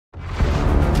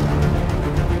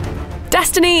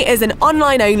Destiny is an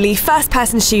online-only,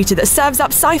 first-person shooter that serves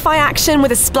up sci-fi action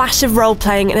with a splash of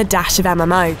role-playing and a dash of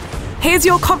MMO. Here's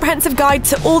your comprehensive guide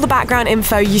to all the background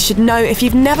info you should know if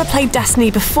you've never played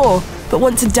Destiny before, but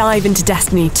want to dive into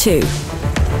Destiny 2.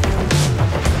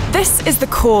 This is the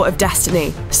core of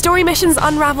Destiny. Story missions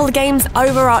unravel the game's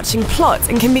overarching plot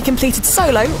and can be completed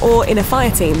solo or in a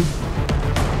fireteam.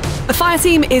 A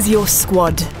fireteam is your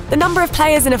squad. The number of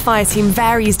players in a fireteam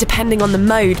varies depending on the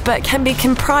mode, but can be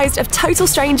comprised of total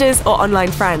strangers or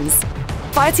online friends.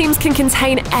 Fireteams can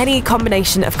contain any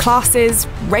combination of classes,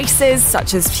 races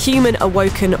such as human,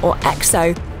 awoken, or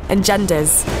exo, and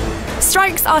genders.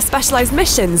 Strikes are specialised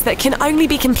missions that can only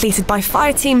be completed by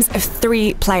fireteams of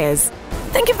 3 players.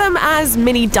 Think of them as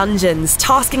mini dungeons,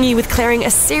 tasking you with clearing a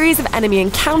series of enemy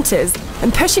encounters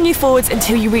and pushing you forwards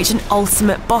until you reach an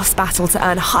ultimate boss battle to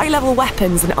earn high-level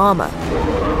weapons and armour.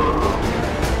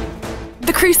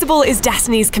 The Crucible is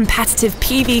Destiny's competitive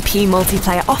PvP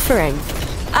multiplayer offering.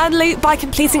 Earn loot by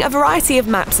completing a variety of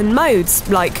maps and modes,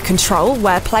 like Control,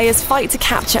 where players fight to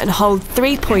capture and hold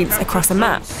 3 points across a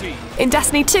map. In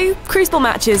Destiny 2, Crucible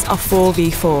matches are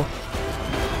 4v4.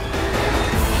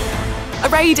 A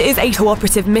raid is a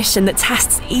cooperative mission that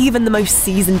tests even the most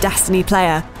seasoned Destiny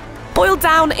player. Boiled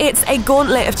down, it's a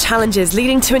gauntlet of challenges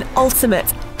leading to an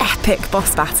ultimate, epic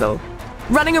boss battle.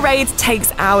 Running a raid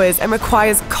takes hours and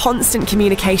requires constant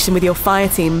communication with your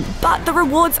fireteam, but the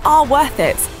rewards are worth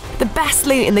it. The best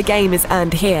loot in the game is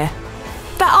earned here.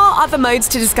 There are other modes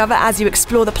to discover as you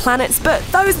explore the planets, but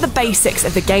those are the basics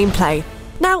of the gameplay.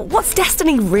 Now, what's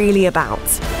Destiny really about?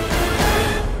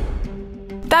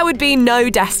 There would be no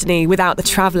Destiny without the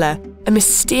Traveller, a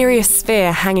mysterious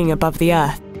sphere hanging above the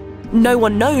Earth. No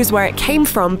one knows where it came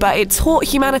from, but it taught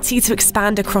humanity to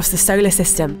expand across the solar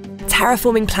system,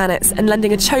 terraforming planets and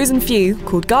lending a chosen few,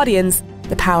 called Guardians,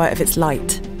 the power of its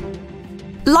light.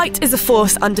 Light is a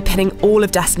force underpinning all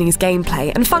of Destiny's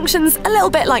gameplay and functions a little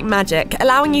bit like magic,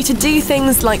 allowing you to do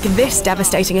things like this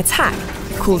devastating attack,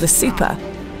 called a super.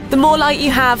 The more light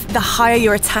you have, the higher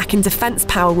your attack and defense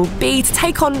power will be to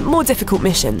take on more difficult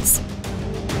missions.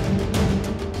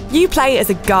 You play as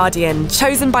a Guardian,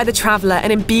 chosen by the Traveller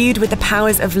and imbued with the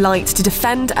powers of light to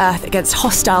defend Earth against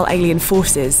hostile alien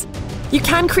forces. You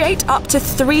can create up to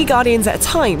 3 Guardians at a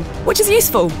time, which is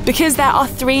useful because there are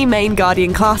 3 main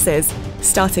Guardian classes,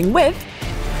 starting with...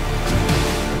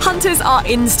 Hunters are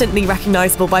instantly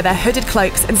recognisable by their hooded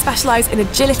cloaks and specialise in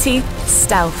agility,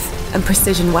 stealth, and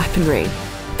precision weaponry.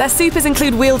 Their supers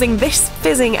include wielding this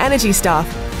fizzing energy staff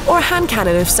or a hand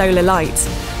cannon of solar light.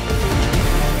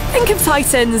 Think of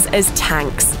Titans as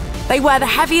tanks. They wear the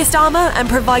heaviest armour and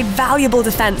provide valuable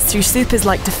defence through supers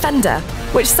like Defender,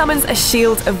 which summons a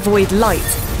shield of void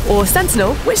light, or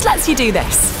Sentinel, which lets you do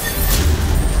this.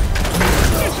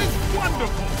 This is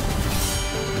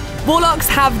wonderful! Warlocks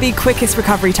have the quickest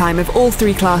recovery time of all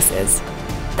 3 classes.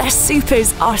 Their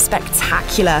supers are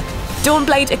spectacular.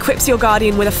 Dawnblade equips your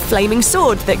Guardian with a flaming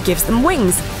sword that gives them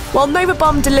wings, while Nova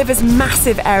Bomb delivers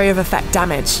massive area of effect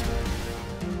damage.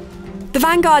 The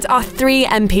Vanguard are 3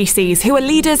 NPCs who are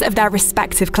leaders of their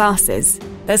respective classes.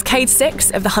 There's Cade Six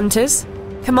of the Hunters,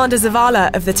 Commander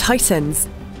Zavala of the Titans,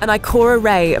 and Ikora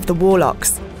Rey of the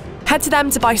Warlocks. Head to them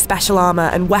to buy special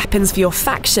armour and weapons for your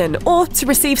faction, or to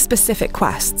receive specific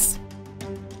quests.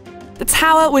 The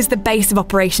Tower was the base of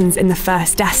operations in the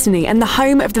first Destiny and the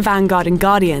home of the Vanguard and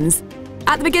Guardians.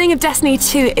 At the beginning of Destiny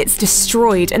 2, it's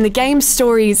destroyed, and the game's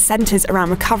story centres around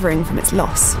recovering from its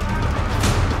loss.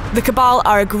 The Cabal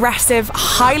are aggressive,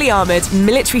 highly armoured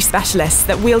military specialists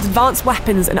that wield advanced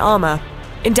weapons and armour.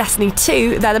 In Destiny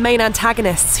 2, they're the main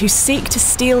antagonists who seek to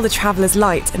steal the Traveller's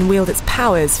light and wield its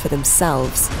powers for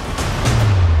themselves.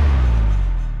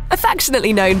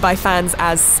 Affectionately known by fans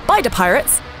as Spider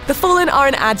Pirates, the Fallen are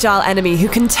an agile enemy who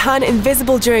can turn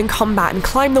invisible during combat and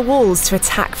climb the walls to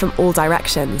attack from all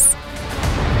directions.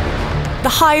 The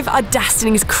Hive are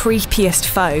Destiny's creepiest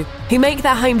foe, who make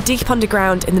their home deep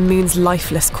underground in the moon's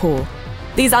lifeless core.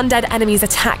 These undead enemies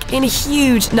attack in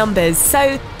huge numbers,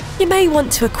 so you may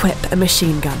want to equip a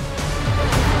machine gun.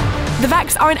 The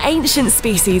Vex are an ancient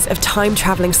species of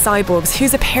time-travelling cyborgs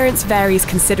whose appearance varies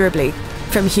considerably,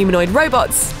 from humanoid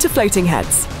robots to floating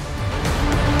heads.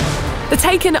 The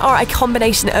Taken are a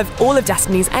combination of all of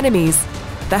Destiny's enemies.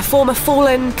 They're former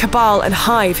Fallen, Cabal, and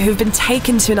Hive who have been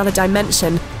taken to another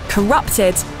dimension,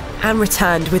 corrupted, and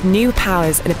returned with new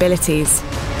powers and abilities.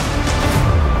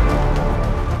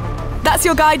 That's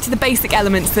your guide to the basic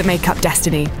elements that make up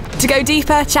Destiny. To go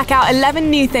deeper, check out 11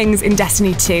 new things in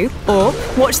Destiny 2, or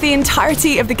watch the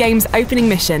entirety of the game's opening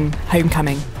mission,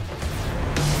 Homecoming.